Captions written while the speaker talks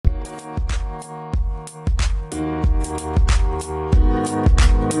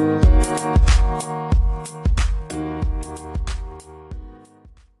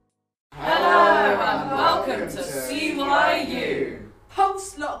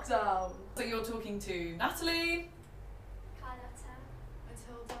lockdown. So you're talking to Natalie, Carlotta,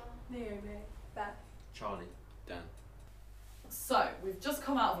 Matilda, Naomi, Beth. Charlie. Dan. so we've just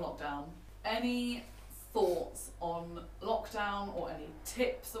come out of lockdown. Any thoughts on lockdown or any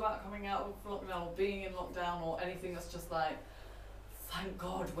tips about coming out of lockdown or being in lockdown or anything that's just like, thank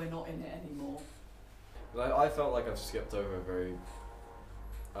God we're not in it anymore? Like, I felt like I've skipped over a very,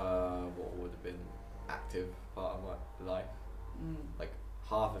 what would have been active part of my life. Like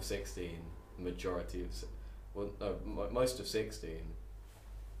half of 16, majority of, most of 16,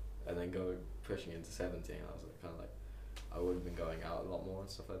 and then pushing into 17. I was like, kind of like, I would have been going out a lot more and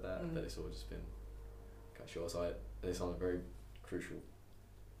stuff like that, but it's all just been kind of short. So it's on a very crucial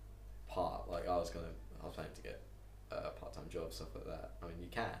part. Like I was planning to get a part-time job, stuff like that. I mean, you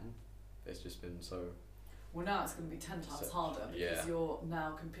can. It's just been so. Well, now it's going to be 10 times harder because you're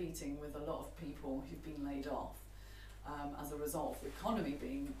now competing with a lot of people who've been laid off as a result of the economy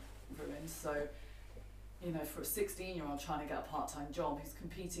being ruined. So, you know, for a 16-year-old trying to get a part-time job, who's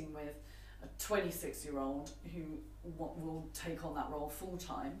competing with a 26-year-old who will take on that role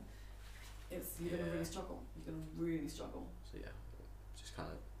full-time, you're going to really struggle. You're going to really struggle. So yeah, just kind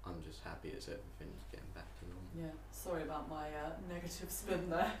of, I'm just happy as everything's getting back to normal. Yeah, sorry about my negative spin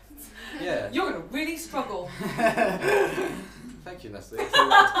there. Yeah. You're going to really struggle. Thank you, Natalie.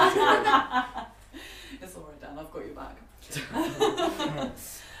 It's alright, Dan, I've got your back.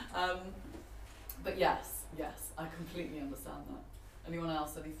 But yes, I completely understand that. Anyone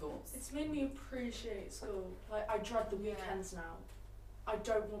else, any thoughts? It's made me appreciate school. Like, I dread the weekends now. I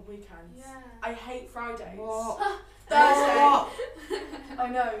don't want weekends. Yeah. I hate Fridays. What? Thursday. What? I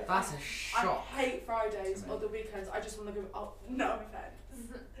know. That's a shock. I hate Fridays or the weekends. I just want to go. Oh, no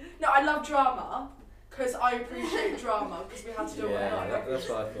offense. No, I love drama because I appreciate drama because we had to do it all night. That's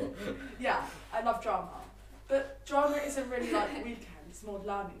what I thought. Yeah, I love drama, but drama isn't really like weekend. It's more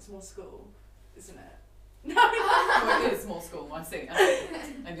learning. It's more school, isn't it? No. Oh, it is more school. I see.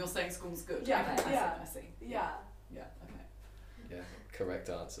 And you're saying school's good. Yeah, Okay, yeah. I see. Yeah. Yeah. Okay. Yeah, correct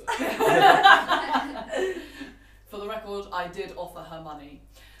answer. For the record, I did offer her money.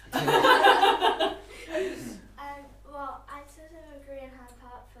 Well, I sort of agree on her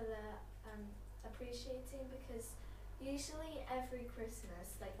part for the appreciating, because usually every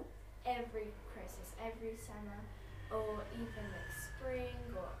Christmas, every summer, or even like spring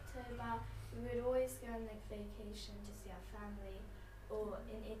or October, we would always go on like vacation to see our family, or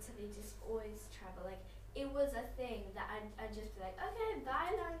in Italy just always travel. Like it was a thing that I'd just be like, okay,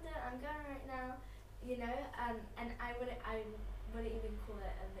 bye London, I'm going right now, you know, and I wouldn't even call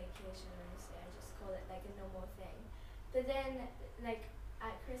it a vacation, honestly. I just call it like a normal thing. But then like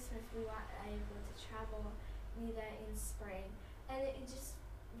at Christmas we weren't able to travel, neither in spring, and it just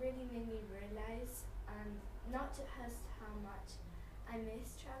really made me realise not just how much I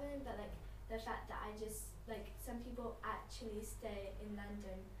miss travelling, but like the fact that I just, like, some people actually stay in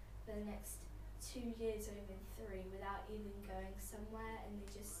London for the next 2 years or even 3 without even going somewhere, and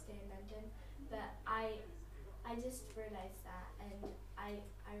they just stay in London. But I just realised that, and I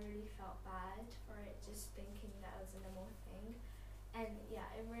really felt bad for it, just thinking that it was a normal thing. And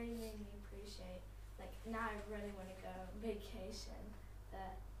yeah, it really made me appreciate, like, now I really want to go on vacation,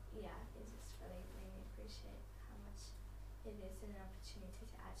 but yeah, it just really made me appreciate how much it is an opportunity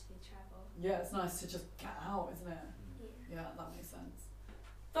to actually travel. Yeah, it's nice to just get out, isn't it? Yeah. Yeah, that makes sense.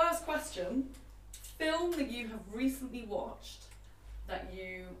 First question, film that you have recently watched that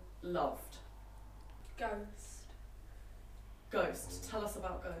you loved. Ghost. Tell us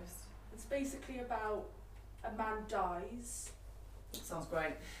about Ghost. It's basically about a man dies. Sounds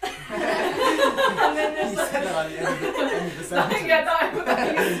great. And then there's You like said that at the end of the sentence. Yeah, no,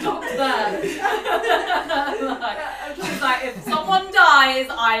 you stopped there. She's like, if someone dies,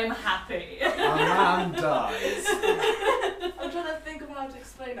 I'm happy. A man dies. I'm trying to think of how to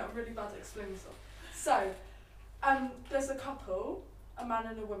explain it. I'm really bad at explaining stuff. So, there's a couple, a man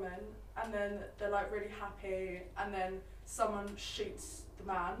and a woman, and then they're like really happy, and then someone shoots the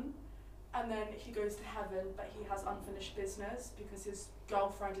man, and then he goes to heaven, but he has unfinished business because his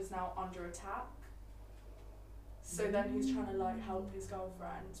girlfriend is now under attack. So then he's trying to like help his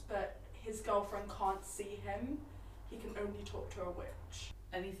girlfriend, but his girlfriend can't see him. He can only talk to a witch.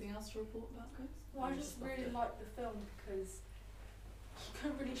 Anything else to report about Ghost? Well, I just really liked the film because he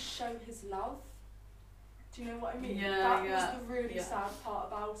couldn't really show his love. Do you know what I mean? Yeah, that yeah, was the really yeah. sad part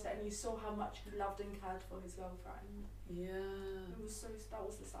about it, and you saw how much he loved and cared for his girlfriend. Yeah. It was that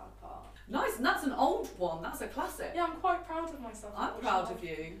was the sad part. Nice, and that's an old one. That's a classic. Yeah, I'm quite proud of myself. I'm proud of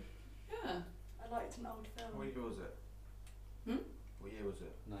you. Yeah. I liked an old film. What year was it? Hmm? What year was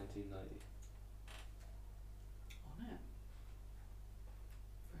it? 1990. On it.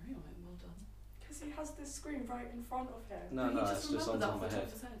 Very he has this screen right in front of him. No, He no, it's just on remembered top of my that head.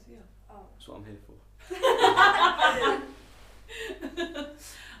 off the top of his head, yeah. Oh. That's what I'm here for.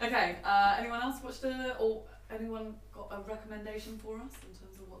 Okay, anyone else watched it, or anyone got a recommendation for us in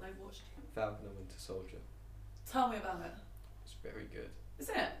terms of what they've watched? Falcon and Winter Soldier. Tell me about it. It's very good. Is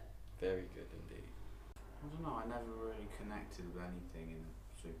it? Very good indeed. I don't know, I never really connected with anything in a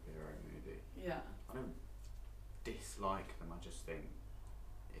superhero movie. Yeah. I don't dislike them, I just think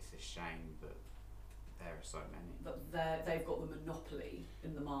it's a shame that there are so many. But they've got the monopoly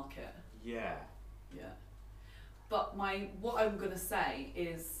in the market. Yeah. Yeah. But what I'm going to say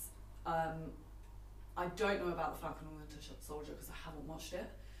is I don't know about the Falcon and Winter Soldier because I haven't watched it,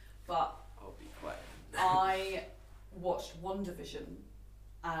 but I'll be quiet. I watched WandaVision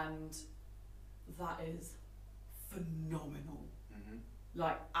and that is phenomenal. Mm-hmm.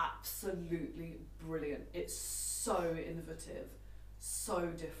 Like absolutely brilliant. It's so innovative, so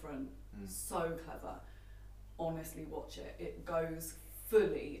different, so clever. Honestly, watch it. It goes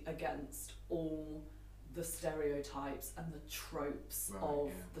fully against all the stereotypes and the tropes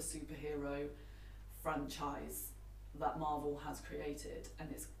of the superhero franchise that Marvel has created, and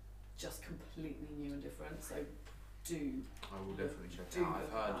it's just completely new and different. So I will definitely check it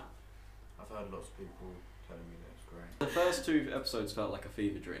out. I've heard lots of people telling me that it's great. The first 2 episodes felt like a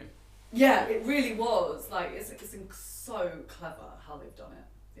fever dream. Yeah, it really was. Like it's so clever how they've done it.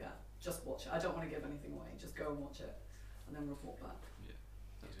 Yeah, just watch it. I don't want to give anything away. Just go and watch it, and then report back.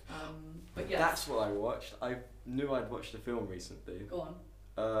 But yeah, That's what I watched. I knew I'd watched a film recently. Go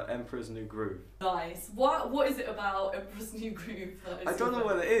on. Emperor's New Groove. Nice. What is it about Emperor's New Groove? That is I don't know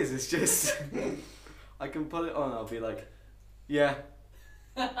what it is. It's just I can put it on. I'll be like, yeah,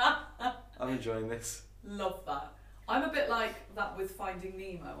 I'm enjoying this. Love that. I'm a bit like that with Finding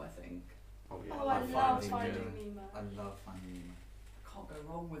Nemo. I think Oh yeah, Oh, I love Finding Nemo. I love Finding Nemo. can't go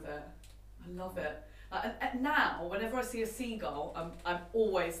wrong with it. I love it. And now, whenever I see a seagull, I'm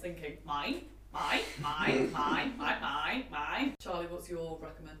always thinking mine. Charlie, what's your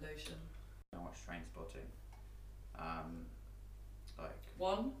recommendation? I watched Trainspotting. Like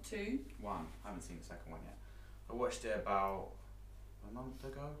 1, 2. one. I haven't seen the second one yet. I watched it about a month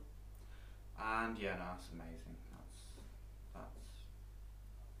ago, and yeah, no, it's amazing. That's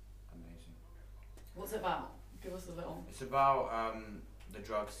amazing. What's it about? Give us a little. It's about the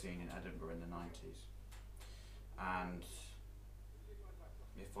drug scene in Edinburgh in the 90s, and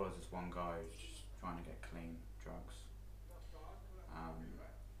it follows this one guy who's just trying to get clean drugs, and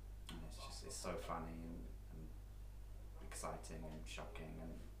it's so funny and exciting and shocking,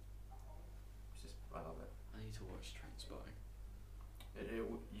 and it's just, I love it. I need to watch Trainspotting.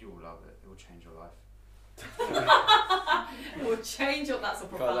 You'll love it. It will change your life. It will change your. That's a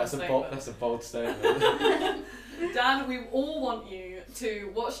profound God, statement. that's a bold statement. Dan, we all want you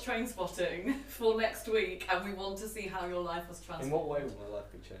to watch Trainspotting for next week, and we want to see how your life has transformed. In what way will my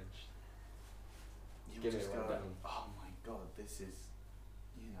life be changed? You'll Give me just a go, rundown. oh my god, this is,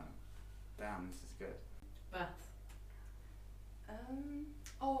 damn, this is good. Beth.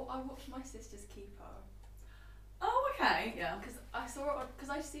 Oh, I watched My Sister's Keeper. Oh, okay, yeah. Because I saw it, because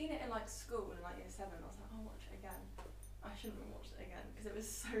I've seen it in like school in like year 7. I was like, I'll watch it again. I shouldn't have watched it again because it was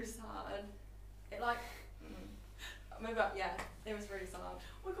so sad. It like, maybe, yeah, it was really sad. Oh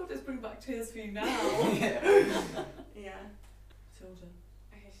my god, it's bringing back tears for you now. Yeah. Tilda.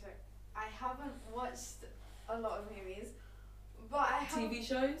 Okay, so I haven't watched a lot of movies, but I have. TV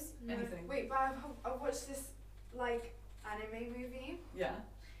shows? No, Anything? Wait, but I've watched this like anime movie, Yeah.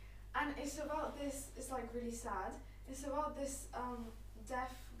 and it's about this. It's like really sad. It's about this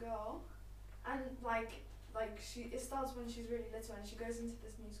deaf girl, and like it starts when she's really little, and she goes into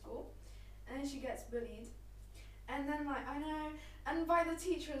this new school, and then she gets bullied, and then like I know, and by the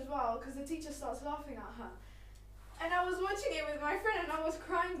teacher as well, because the teacher starts laughing at her. And I was watching it with my friend, and I was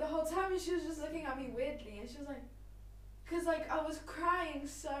crying the whole time, and she was just looking at me weirdly, and she was like, cause like I was crying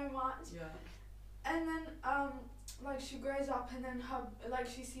so much. Yeah. And then like she grows up, and then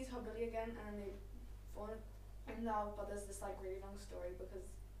she sees her bully again, and then they fall in love. But there's this like really long story because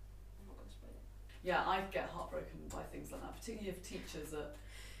I'm not gonna spoil it. Yeah, I get heartbroken by things like that, particularly if teachers are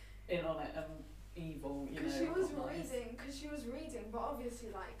in on it and evil, you know. Because she was not nice. reading, but obviously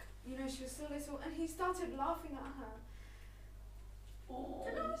like, she was so little, and he started laughing at her. Oh,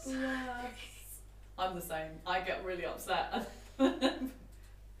 And I was so bless. I'm the same. I get really upset. Are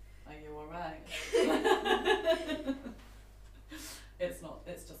you alright? It's not,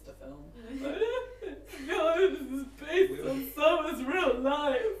 it's just a film. God, this is based on someone's real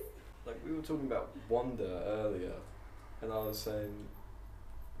life. Like we were talking about Wanda earlier, and I was saying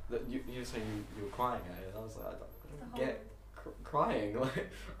that you were saying you were crying at it, and I was like, I don't get crying. Like,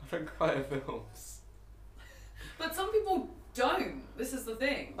 I don't cry at films. But some people don't. This is the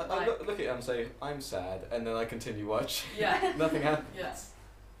thing. I look at it and say, I'm sad, and then I continue watching. Yeah. Nothing happens. Yeah.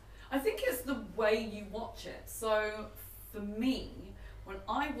 I think it's the way you watch it. So for me, when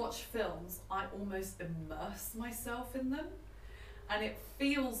I watch films, I almost immerse myself in them, and it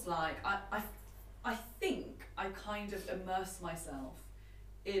feels like I think I kind of immerse myself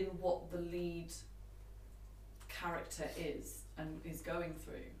in what the lead character is and is going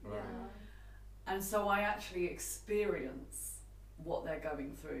through. Right. And so I actually experience what they're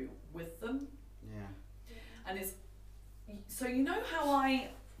going through with them. Yeah. And it's so, you know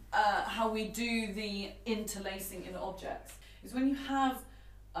how we do the interlacing in objects is when you have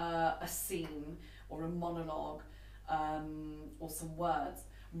a scene or a monologue or some words,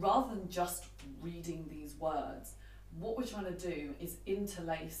 rather than just reading these words, what we're trying to do is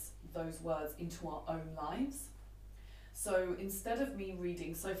interlace those words into our own lives. So instead of me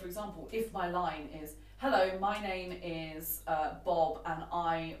reading, so for example, if my line is, hello, my name is Bob and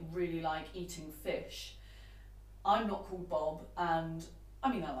I really like eating fish. I'm not called Bob, and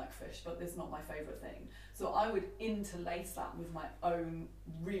I mean I like fish, but it's not my favourite thing. So I would interlace that with my own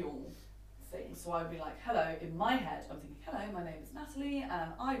real thing. So I would be like, hello, in my head, I'm thinking, hello, my name is Natalie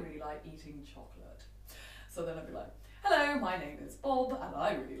and I really like eating chocolate. So then I'd be like, hello, my name is Bob and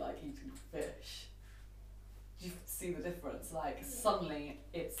I really like eating fish. Do you see the difference? Like suddenly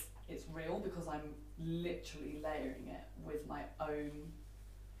it's real because I'm literally layering it with my own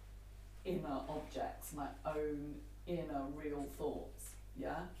inner objects, my own inner real thoughts,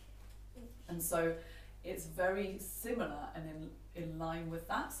 yeah? And so it's very similar and in line with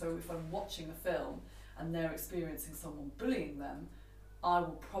that. So if I'm watching a film and they're experiencing someone bullying them, I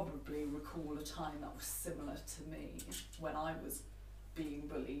will probably recall a time that was similar to me when I was being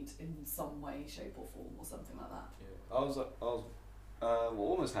bullied in some way, shape or form or something like that. Yeah. What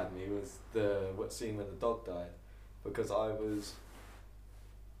almost had me was what scene when the dog died, because I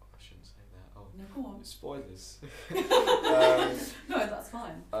shouldn't say that. Oh, no, go on. Spoilers. No, that's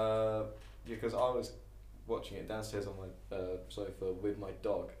fine. Because I was watching it downstairs on my sofa with my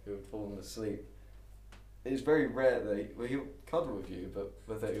dog who had fallen asleep. It's very rare that he'll cuddle with you,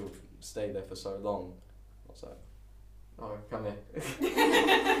 but that he'll stay there for so long. What's that? Oh, come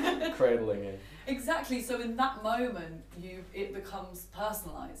here. Cradling him. Exactly. So in that moment, it becomes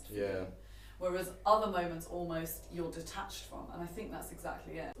personalised. Yeah. Whereas other moments, almost you're detached from, and I think that's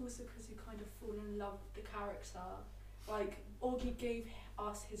exactly it. Also, because you kind of fall in love with the character. Like Augie gave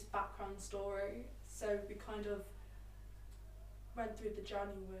us his background story, so we kind of went through the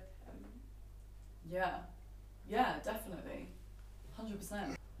journey with him. Yeah. Yeah, definitely.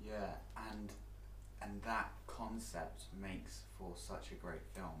 100%. Yeah, and that concept makes for such a great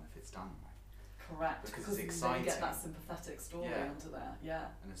film if it's done right. Correct. Because it's then you exciting. get that sympathetic story Yeah. onto there. Yeah.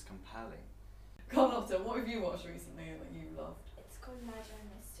 And it's compelling. Come on, Opta, what have you watched recently that you loved? It's called Murder and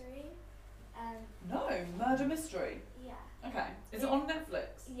Mystery. No, Murder Mystery. Yeah. Okay. Is it on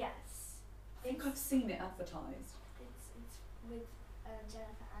Netflix? Yes. I think I've seen it advertised. It's with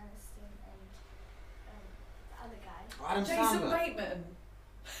Jennifer Aniston and the other guy. Adam Jason Sandler. Bateman.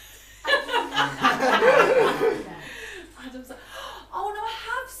 Yeah. Adam Sandler. Oh no, I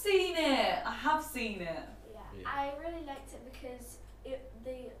have seen it. I have seen it. Yeah. I really liked it because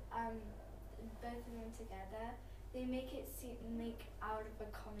they both of them together, they make out of a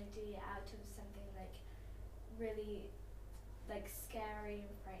comedy out of something like really like scary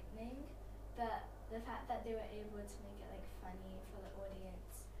and frightening, but the fact that they were able to make it like funny for the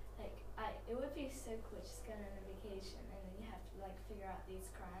audience, like it would be so cool just going on a vacation and then you have to like figure out these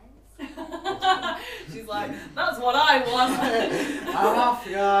crimes. She's like, that's what I want. I'm off,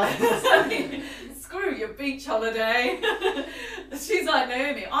 guys. Screw your beach holiday. She's like,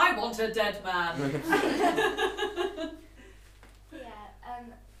 Naomi, I want a dead man. Yeah,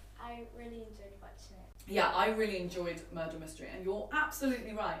 I really enjoyed watching it. Yeah, I really enjoyed Murder Mystery, and you're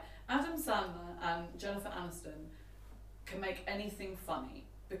absolutely right. Adam Sandler and Jennifer Aniston can make anything funny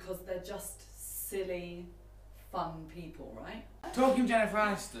because they're just silly, fun people, right? Talking of Jennifer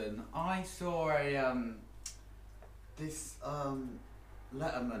Aniston, I saw a this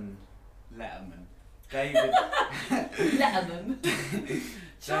Letterman, David. Letterman.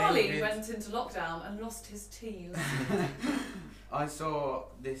 Charlie David- went into lockdown and lost his teeth. I saw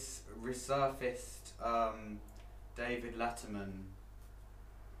this resurfaced David Letterman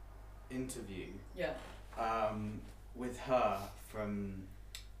interview Yeah. with her from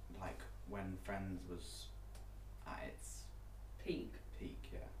like when Friends was at its Peak.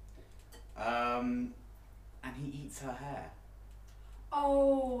 peak, yeah. And he eats her hair,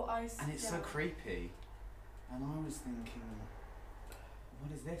 Oh, I see. and it's so creepy. And I was thinking,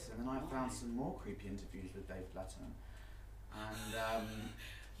 is this? And then I found some more creepy interviews with David Letterman. And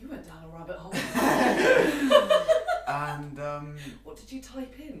you went down a rabbit hole. and what did you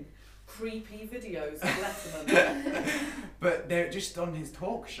type in? Creepy videos of Letterman. But they're just on his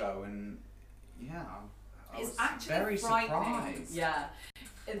talk show, and yeah, I It's was actually very frightening. surprised. Yeah,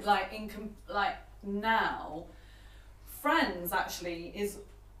 now, Friends actually is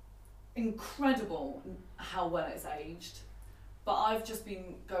incredible how well it's aged. But I've just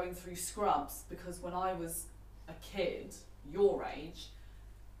been going through Scrubs because when I was a kid, your age,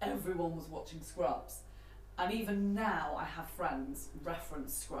 everyone was watching Scrubs. And even now I have friends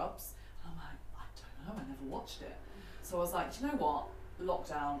reference Scrubs. And I'm like, I don't know, I never watched it. So I was like, do you know what?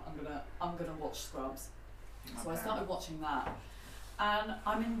 Lockdown, I'm gonna watch Scrubs. So I started watching that. And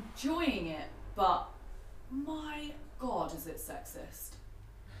I'm enjoying it, but my God, is it sexist?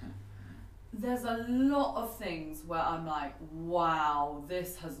 There's a lot of things where I'm like, wow,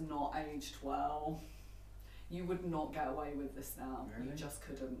 this has not aged well. You would not get away with this now. Really? You just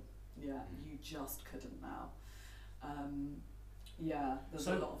couldn't. Yeah, you just couldn't now. Yeah, there's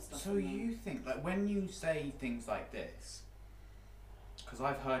a lot of stuff. So you think, like, when you say things like this, because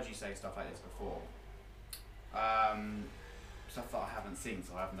I've heard you say stuff like this before, stuff that I haven't seen,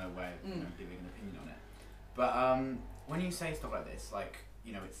 so I have no way of giving an opinion on it. But when you say stuff like this, like,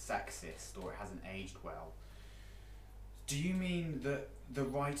 you know, it's sexist or it hasn't aged well, do you mean that the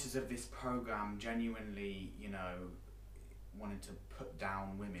writers of this program genuinely, you know, wanted to put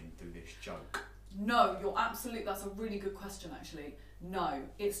down women through this joke? No, you're absolutely, that's a really good question actually. No,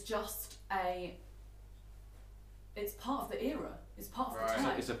 it's just it's part of the era. It's part of the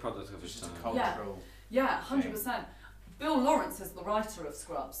time. It's a product of its It's just a time. cultural. Yeah, 100%. Bill Lawrence is the writer of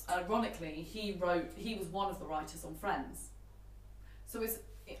Scrubs. Ironically, he was one of the writers on Friends. So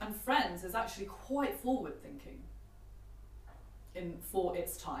and Friends is actually quite forward thinking for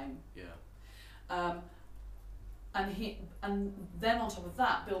its time. Yeah. And then on top of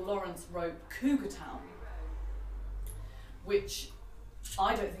that, Bill Lawrence wrote Cougar Town, which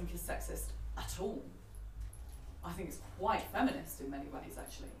I don't think is sexist at all. I think it's quite feminist in many ways,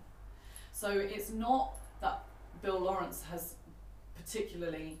 actually. So it's not that Bill Lawrence has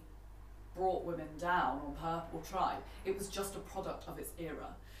particularly brought women down on purpose or tried. It was just a product of its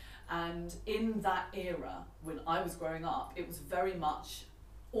era. And in that era, when I was growing up, it was very much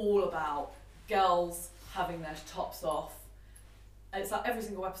all about girls having their tops off. It's like every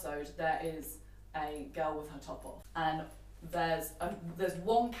single episode there is a girl with her top off, and there's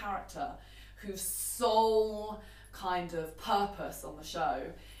one character whose sole kind of purpose on the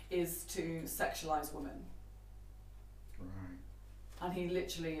show is to sexualize women. Right. And he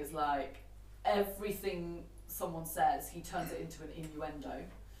literally is like, everything someone says, he turns it into an innuendo,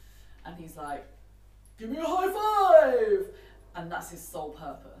 and he's like, give me a high five, and that's his sole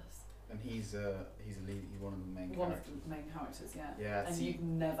purpose. And he's one of the main One characters. of the main characters, yeah. Yeah. And you'd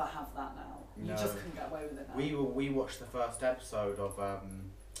never have that now. You No. just couldn't get away with it now. We watched the first episode of I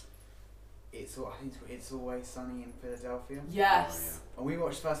think it's Always Sunny in Philadelphia. Yes. And we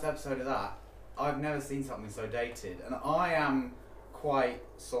watched the first episode of that. I've never seen something so dated, and I am quite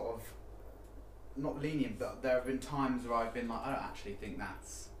sort of not lenient, but there have been times where I've been like, I don't actually think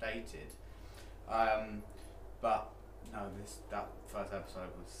that's dated. But no, that first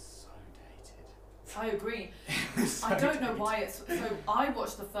episode was so dated. I agree. So I don't know dated. why it's... So I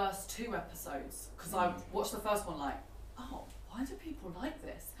watched the first 2 episodes, because I watched the first one like, oh, why do people like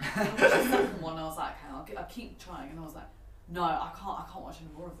this? And I watched the second one and I was like, okay, I'll keep trying. And I was like, no, I can't watch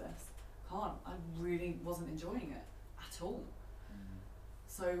any more of this. I really wasn't enjoying it at all.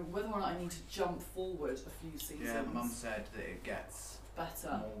 So whether or not I need to jump forward a few seasons... Yeah, my mum said that it gets better.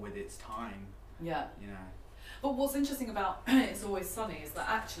 more with its time. Yeah. You know. But what's interesting about It's Always Sunny is that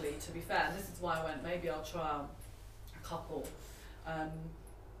actually, to be fair, and this is why I went, maybe I'll try a couple,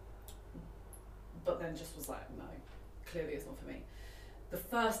 but then just was like, no, clearly it's not for me. The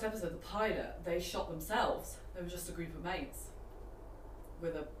first episode, the pilot, they shot themselves. They were just a group of mates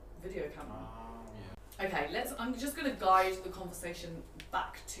with a video camera. Yeah. Okay, I'm just going to guide the conversation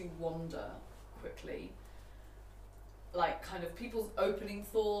back to Wanda quickly. Like, kind of people's opening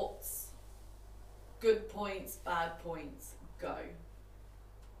thoughts, good points, bad points, go.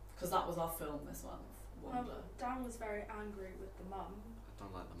 Because that was our film this month, Wanda. Dan was very angry with the mum. I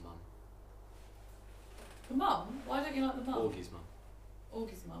don't like the mum. The mum? Why don't you like the mum? Augie's mum.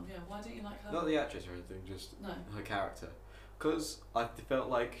 Augie's mum, yeah. Why don't you like her? Not the actress or anything, just No. her character. Because I felt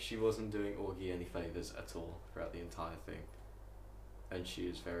like she wasn't doing Augie any favours at all throughout the entire thing. And she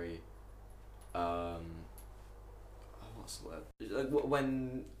was very... what's the word?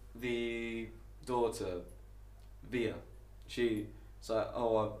 When the daughter, Via, she It's like,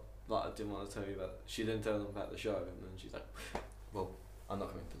 oh, I didn't want to tell you about. She didn't tell them about the show, and then she's like, well, I'm not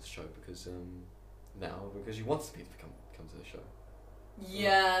coming to the show because she wants me to come to the show.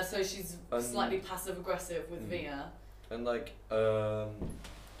 Yeah, so she's slightly passive aggressive with Via. And like,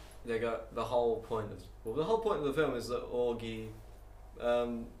 they got the whole point of the film is that Augie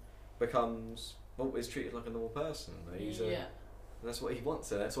becomes is treated like a normal person. And that's what he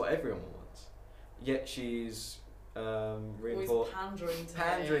wants, and that's what everyone wants. Yet she's pandering to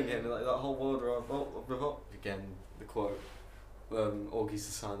him. Like that whole world again. The quote, Augie's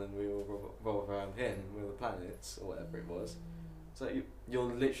the sun, and we all revolve around him. We're the planets, or whatever it was. So you're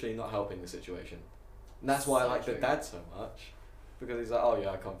literally not helping the situation. And that's why I like the dad so much, because he's like, oh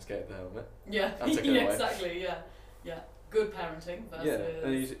yeah, I confiscated the helmet. Yeah, yeah, exactly. Yeah. Good parenting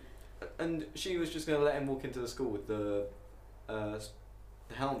versus. Yeah, and she was just gonna let him walk into the school with the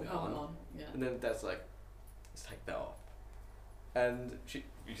helmet on. Yeah. And then dad's like, let's take that off. And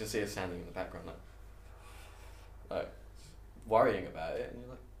you can see her standing in the background, like worrying about it, and you're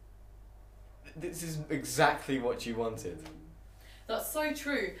like, this is exactly what you wanted. That's so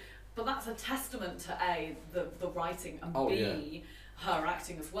true, but that's a testament to A, the writing, and B, her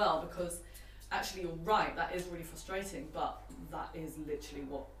acting as well, because actually you're right, that is really frustrating, but that is literally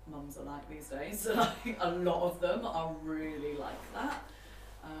what mums are like these days. Like, a lot of them are really like that.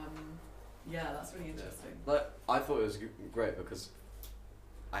 Yeah, that's really interesting. Like, I thought it was great because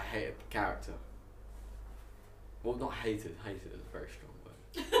I hated the character. Well, not hated is a very strong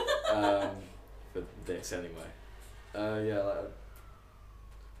word. For this anyway. Yeah, like,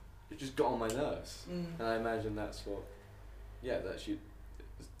 it just got on my nerves. And I imagine that's what,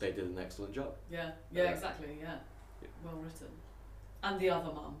 they did an excellent job. Yeah, exactly, yeah. Well written. And the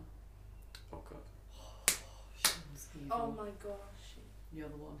other mum. Oh god. She was evil. Oh my gosh. The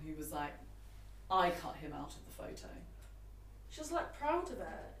other one who was like, I cut him out of the photo. She was like proud of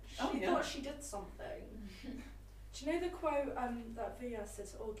it. She thought she did something. Do you know the quote that Via said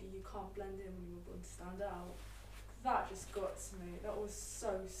to Augie, you can't blend in when you were born to stand out? That just got to me. That was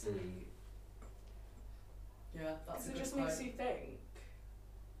so sweet. Yeah, that's a it good just quote. makes you think.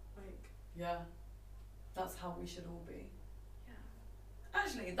 Like. Yeah, that's how we should all be. Yeah.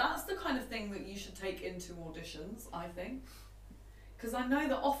 Actually, that's the kind of thing that you should take into auditions, I think. Because I know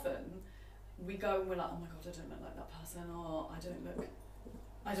that often we go and we're like, oh my god, I don't look like that person, or I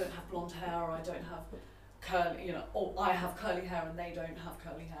don't have blonde hair, or I don't have curly, or I have curly hair and they don't have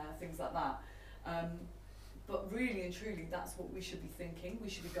curly hair, things like that. But really and truly, that's what we should be thinking. We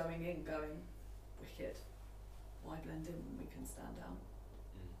should be going in, going, wicked. Why blend in when we can stand out?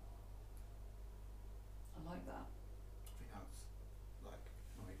 I like that. I think that's like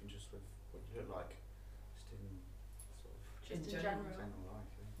not even just with what you look like, just in sort of Just in general.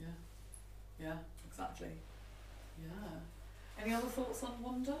 life. Yeah. Yeah, exactly. Yeah. Any other thoughts on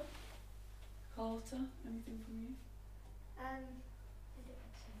Wonder? Carter, anything from you? I don't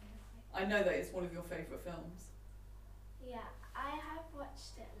actually know. I know that it's one of your favourite films. Yeah, I have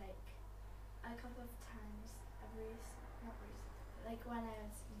watched it like a couple of times, not recently, but like when I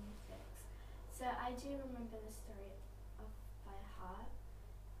was in year 6. So I do remember the story by heart,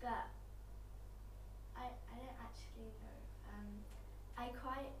 but I don't actually know. I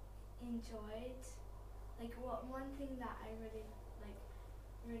quite enjoyed, like one thing that I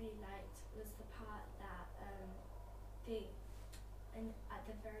really liked was the part that at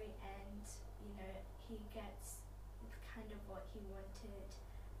the very end, he gets kind of what he wanted,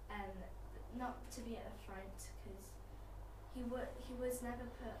 not to be at the front, because he was never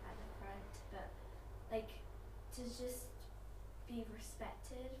put at the front, but like to just be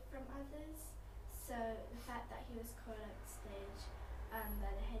respected from others. So the fact that he was called up stage,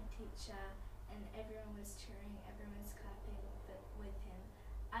 by the head teacher, and everyone was cheering, everyone was clapping with him,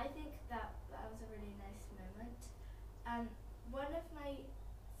 I think that was a really nice moment. One of my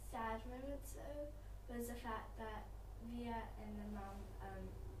sad moments though was the fact that Via and the mum,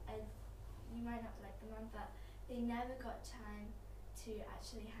 you might not like the mum, but they never got time to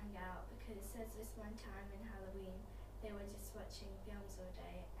actually hang out, because there's this one time in Halloween they were just watching films all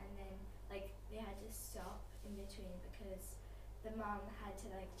day, and then like they had to stop in between because the mum had to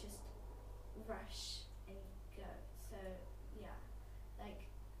like just rush and go. So yeah,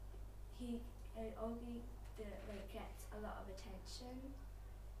 like Augie gets a lot of attention,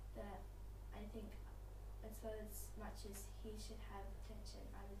 that I think as much as he should have attention,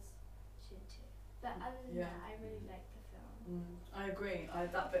 others should too. But other than that, I really like the film. I agree.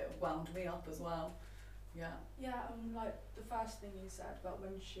 That bit wound me up as well. Yeah. Yeah, like the first thing you said about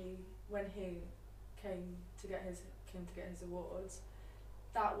when he came to get his awards,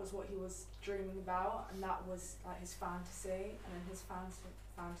 that was what he was dreaming about, and that was like his fantasy, and then his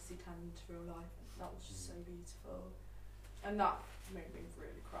fantasy turned into real life. And that was just so beautiful, and that made me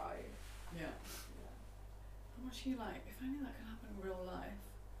really cry. Yeah. How much you like? If only that could happen in real life.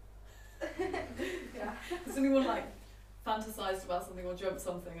 Yeah. Has anyone like fantasized about something or dreamt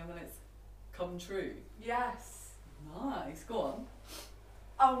something and then it's come true? Yes. Nice. Go on.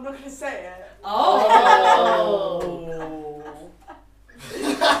 Oh, I'm not gonna say it. Oh.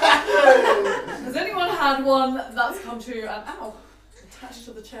 Has anyone had one that's come true and attached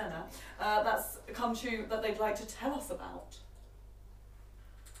to the chair now? That's come true that they'd like to tell us about?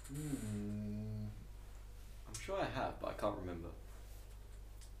 I'm sure I have, but I can't remember.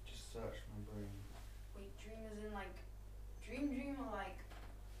 Just search my brain. Wait, dream as in like dream or like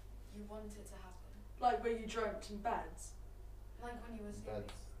you want it to happen? Like where you dreamt in beds. Like when you were sleeping?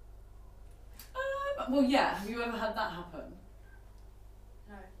 Well, yeah. Have you ever had that happen?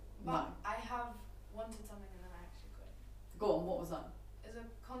 No. But No. I have wanted something and then I actually got it. Go on. What was that? It's a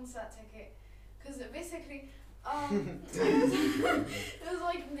concert ticket. Because basically, it was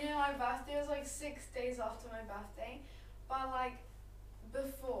like near my birthday. It was like 6 days after my birthday. But like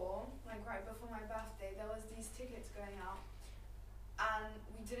before, like right before my birthday, there was these tickets going out. And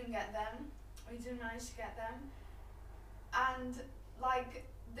we didn't get them. We didn't manage to get them. And like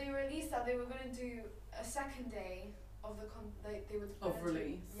they released that they were going to do a second day of the they would Of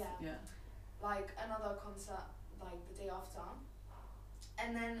release. yeah, like another concert like the day after,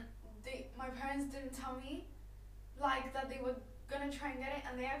 and then my parents didn't tell me like that they were gonna try and get it,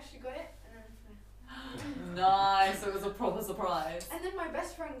 and they actually got it, and then Nice. So it was a proper surprise. and then my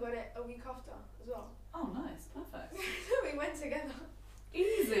best friend got it a week after as well. Oh, nice. Perfect. We went together.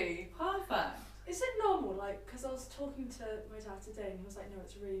 Easy. Perfect. Is it normal? Like, because I was talking to my dad today, and he was like, "No,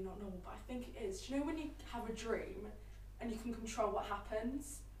 it's really not normal." But I think it is. Do you know when you have a dream, and you can control what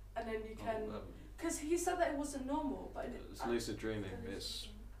happens, and then you can? Because he said that it wasn't normal, but It's lucid dreaming.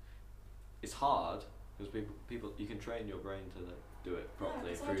 It's hard because people you can train your brain to do it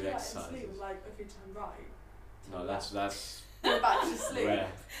properly through exercises. Sleep, like if you turn right. No, that's Go back to sleep.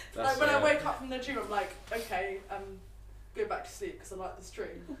 rare. Like when I wake up from the dream, I'm like, okay, go back to sleep because I like this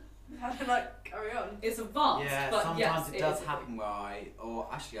dream. And then like carry on. It's advanced, Yeah, but sometimes yes, it does is. happen where I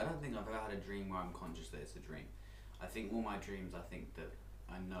don't think I've ever had a dream where I'm conscious that it's a dream. I think all my dreams, I think that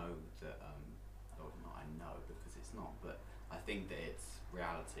I know that, or not I know because it's not, but I think that it's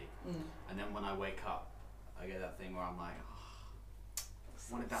reality. And then when I wake up, I get that thing where I'm like,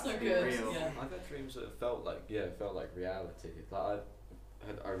 I wanted that So to be good, real. yeah. I've had dreams that felt like reality. Like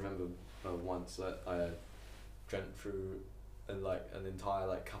I remember once that I dreamt through an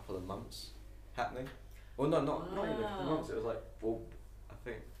entire couple of months happening. Well, no, not even a couple of months. It was like I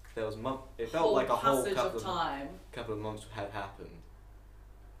think there was It felt like a whole passage of time, couple of months had happened.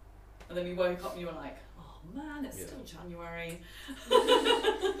 and then you woke up and you were like, "Oh man, it's still January." But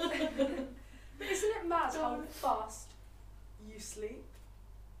isn't it mad how fast you sleep?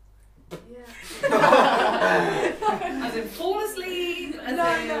 Yeah. As in fall asleep. As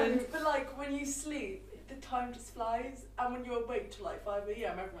No, in... but like when you sleep, the time just flies, and when you're awake till like 5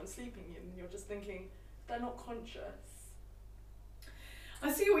 a.m, everyone's sleeping, and you're just thinking they're not conscious. I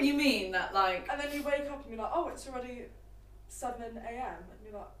see what you mean. That like. And then you wake up and you're like, oh, it's already 7 a.m, and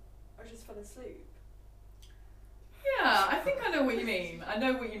you're like, I just fell asleep. Yeah, I think I know what you mean. I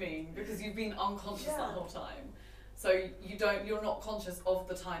know what you mean because you've been unconscious that whole time, so you're not conscious of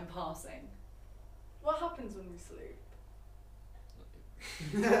the time passing. What happens when we sleep?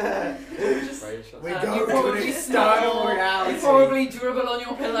 We You go to probably an external snore, reality. You probably dribble on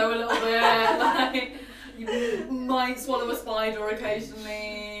your pillow a little bit. Like you might swallow a spider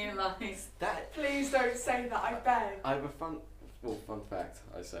occasionally. Like That Please don't say that, I beg. I have a fun fact.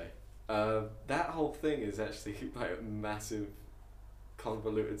 I say that whole thing is actually like a massive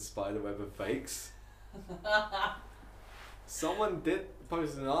convoluted spiderweb of fakes. Someone did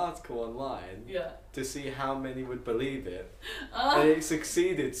post an article online to see how many would believe it, and it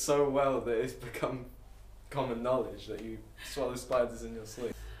succeeded so well that it's become common knowledge that you swallow spiders in your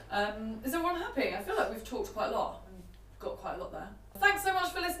sleep. Is everyone happy? I feel like we've talked quite a lot and got quite a lot there. Thanks so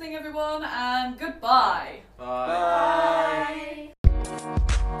much for listening, everyone, and goodbye. Bye.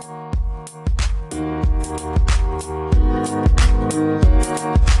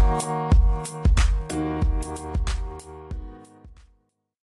 Bye.